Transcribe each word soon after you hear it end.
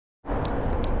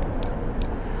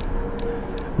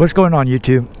What's going on,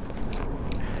 YouTube?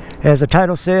 As the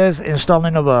title says,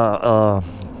 installing of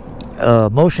a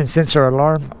motion sensor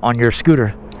alarm on your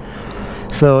scooter.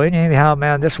 So anyhow,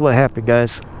 man, this is what happened,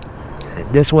 guys.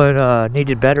 This one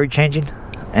needed battery changing,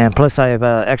 and plus I have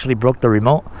actually broke the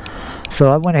remote.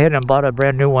 So I went ahead and bought a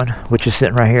brand new one, which is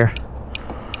sitting right here.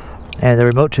 And the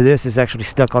remote to this is actually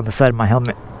stuck on the side of my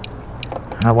helmet.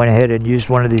 I went ahead and used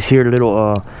one of these here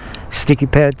little sticky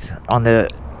pads on the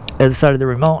other side of the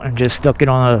remote and just stuck it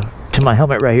on to my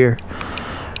helmet right here.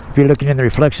 If you're looking in the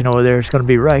reflection over there, it's going to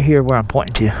be right here where I'm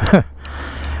pointing to.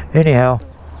 Anyhow,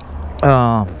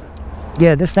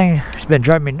 yeah, this thing has been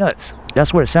driving me nuts.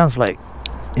 That's what it sounds like,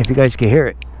 if you guys can hear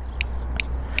it.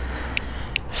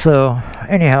 So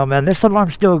anyhow, man, this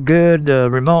alarm's still good.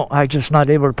 The remote, I'm just not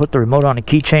able to put the remote on a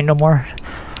keychain no more.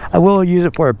 I will use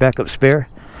it for a backup spare,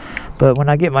 but when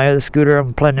I get my other scooter,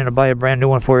 I'm planning to buy a brand new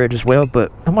one for it as well.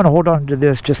 But I'm going to hold on to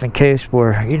this just in case,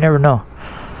 for you never know.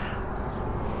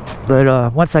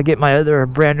 But once I get my other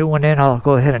brand new one in, I'll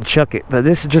go ahead and chuck it. But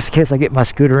this is just in case I get my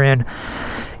scooter in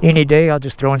any day. I'll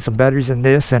just throw in some batteries in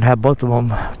this and have both of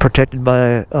them protected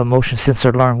by a motion sensor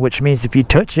alarm, which means if you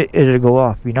touch it, it'll go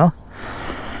off, you know.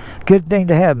 Good thing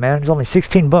to have, man. It's only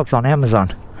 16 bucks on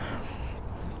Amazon.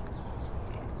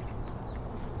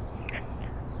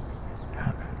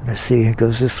 Let's see, it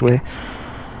goes this way.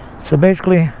 So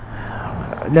basically,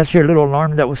 that's your little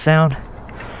alarm that will sound.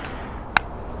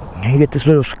 You get this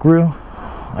little screw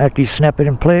after you snap it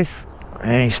in place,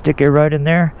 and you stick it right in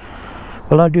there.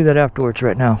 Well, I'll do that afterwards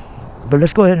right now. But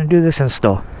let's go ahead and do this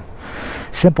install.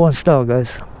 Simple install,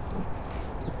 guys.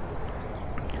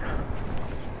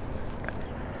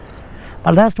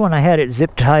 My last one, I had it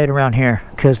zip tied around here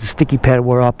because the sticky pad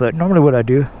wore off. But normally what I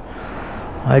do,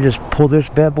 I just pull this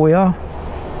bad boy off.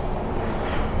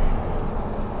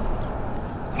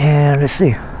 And let's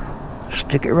see,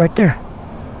 stick it right there.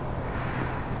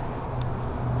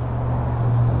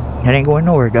 It ain't going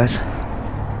nowhere, guys.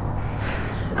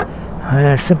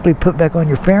 And simply put back on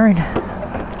your fairing.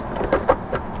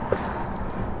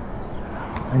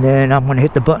 And then I'm going to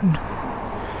hit the button.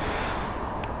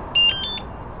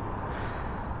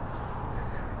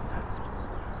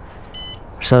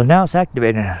 So now it's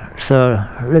activated. So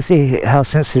let's see how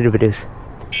sensitive it is.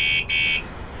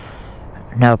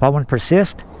 Now if I want to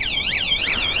persist,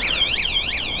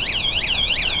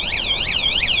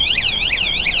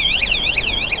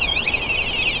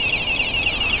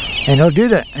 and it'll do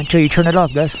that until you turn it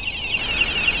off, guys.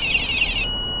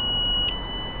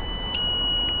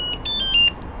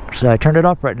 So I turned it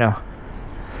off right now.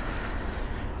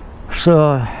 So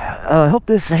I hope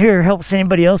this here helps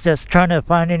anybody else that's trying to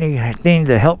find anything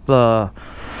to help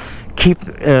keep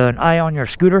an eye on your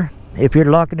scooter. If you're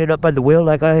locking it up by the wheel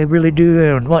like I really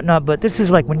do and whatnot. But this is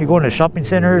like when you're going to shopping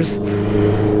centers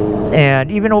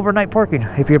and even overnight parking.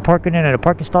 If you're parking in a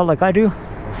parking stall like I do,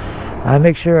 I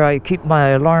make sure I keep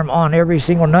my alarm on every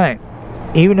single night,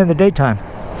 even in the daytime.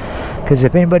 Because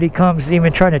if anybody comes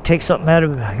even trying to take something out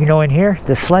of, you know, in here,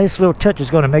 the slightest little touch is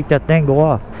going to make that thing go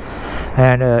off.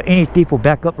 And any thief will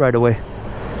back up right away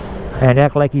and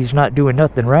act like he's not doing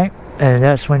nothing, right? And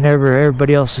that's whenever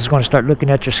everybody else is going to start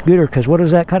looking at your scooter. Because what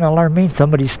does that kind of alarm mean?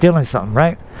 Somebody's stealing something,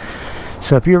 right?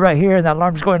 So if you're right here and that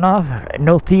alarm's going off,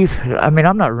 no thief. I mean,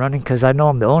 I'm not running because I know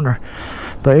I'm the owner.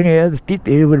 But any other thief,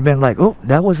 it would have been like, oh,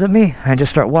 that wasn't me, and just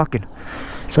start walking.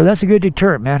 So that's a good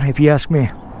deterrent, man, if you ask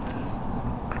me.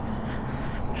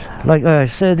 Like I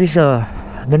said, these the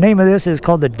name of this is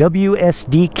called the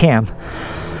WSDCAM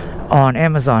on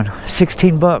Amazon.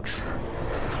 16 bucks.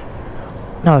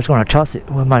 No, I was going to toss it.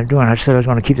 What am I doing? I said I was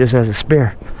going to keep this as a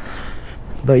spare.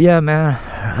 But yeah, man,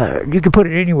 you can put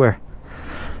it anywhere.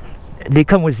 They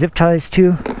come with zip ties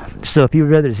too. So if you'd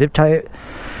rather zip tie it,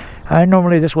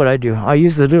 normally this is what I do. I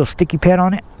use the little sticky pad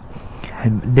on it.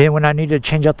 And then when I need to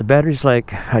change out the batteries,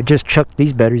 like I just chucked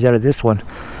these batteries out of this one.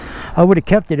 I would have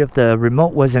kept it if the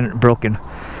remote wasn't broken.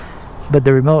 But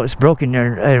the remote is broken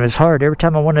and it was hard. Every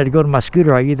time I wanted to go to my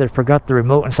scooter, I either forgot the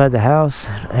remote inside the house,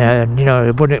 and you know,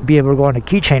 it wouldn't be able to go on a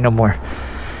keychain no more.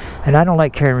 And I don't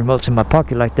like carrying remotes in my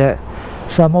pocket like that,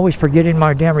 so I'm always forgetting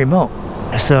my damn remote.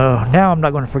 So now I'm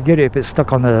not going to forget it if it's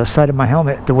stuck on the side of my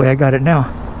helmet the way I got it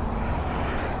now.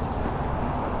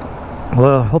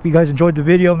 Well, hope you guys enjoyed the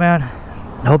video, man.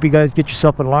 I hope you guys get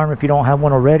yourself an alarm if you don't have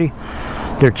one already.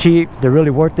 They're cheap, they're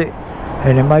really worth it,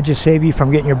 and it might just save you from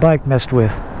getting your bike messed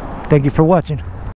with. Thank you for watching.